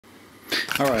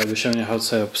Alright, I'll be showing you how to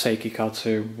set up Seiki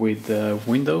cutter with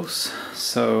Windows.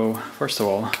 So first of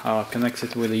all, I'll connect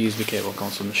it with a USB cable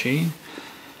console machine.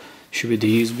 Should be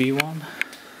the USB one.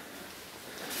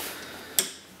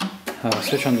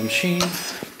 Switch on the machine.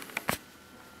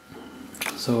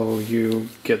 So you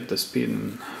get the speed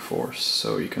and force,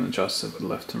 so you can adjust it with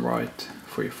left and right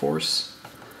for your force,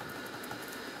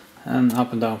 and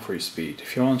up and down for your speed.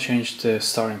 If you want to change the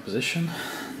starting position,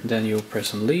 then you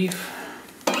press on leave.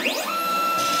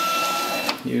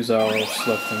 Use arrows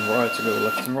left and right to go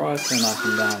left and right, and up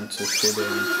and down to feed in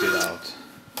and feed out.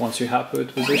 Once you're happy with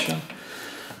the position,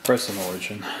 press on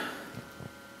origin.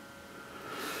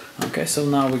 Okay, so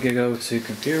now we can go to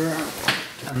computer,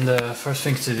 and the first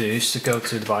thing to do is to go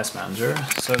to device manager.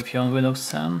 So if you're on Windows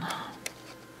 10,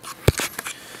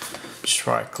 just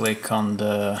right click on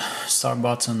the start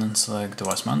button and select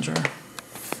device manager.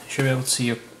 You should be able to see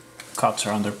your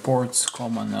cutter under ports,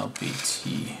 common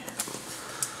LPT.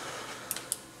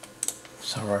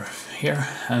 So we're here,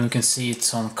 and we can see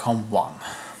it's on COM1.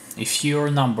 If your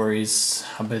number is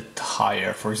a bit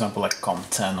higher, for example like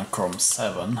COM10 or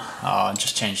COM7,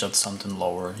 just change that to something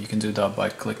lower. You can do that by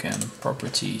clicking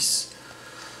Properties,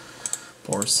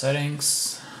 Port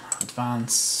Settings,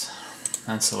 Advanced,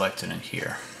 and select it in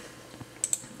here.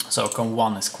 So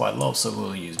COM1 is quite low, so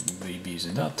we'll be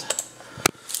using that.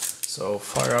 So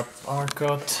fire up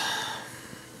Artcut,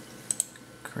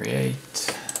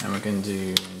 create, and we can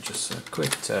do just a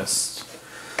quick test,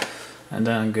 and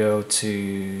then go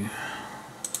to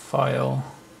File,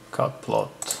 Cut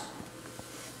Plot,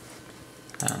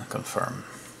 and confirm.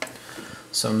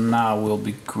 So now we'll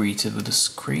be greeted with the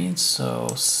screen, so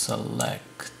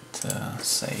select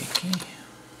Seiki.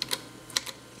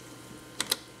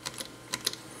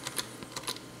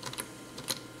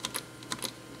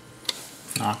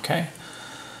 Okay,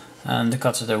 and the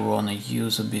cutter that we want to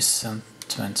use will be SignzWorld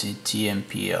and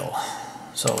PL.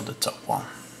 So the top one.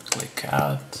 Click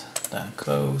Add, then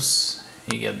Close.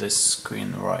 You get this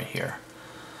screen right here.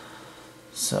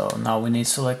 So now we need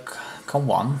to select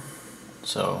COM1.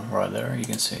 So right there you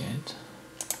can see it.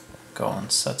 Go on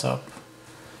Setup.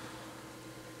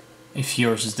 If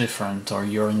yours is different or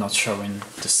you're not showing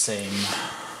the same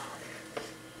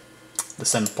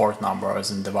port number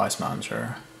as in Device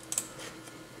Manager,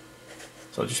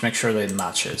 so just make sure that it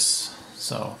matches.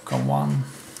 So COM1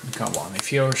 and COM1.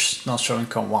 If you're not showing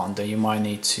COM1, then you might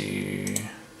need to,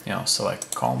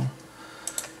 select COM,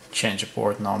 change the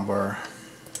port number,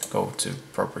 go to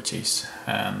Properties,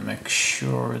 and make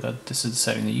sure that this is the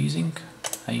setting you're using,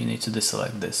 and you need to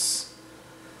deselect this.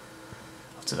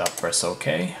 After that, press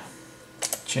OK,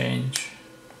 change,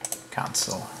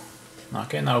 cancel.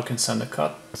 Okay, now we can send a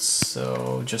cut.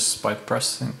 So just by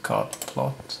pressing Cut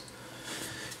Plot,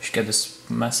 you should get this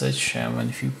message, and when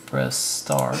if you press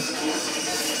start,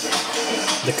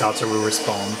 the cutter will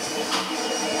respond.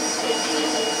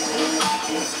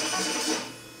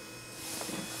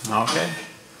 Okay.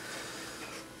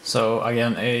 So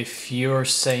again, if you're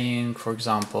saying, for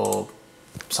example,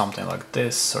 something like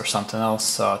this or something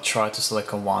else, try to select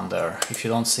COM1 there. If you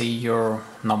don't see your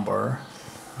number,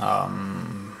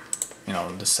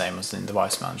 the same as in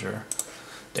Device Manager,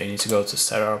 then you need to go to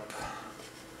Setup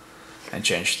and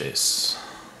change this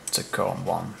to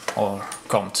COM1 or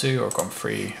COM2 or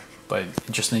COM3, but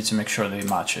you just need to make sure that it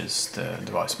matches the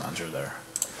Device Manager there.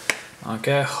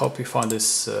 Okay, hope you find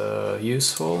this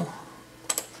useful,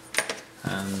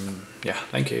 and yeah,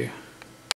 thank you.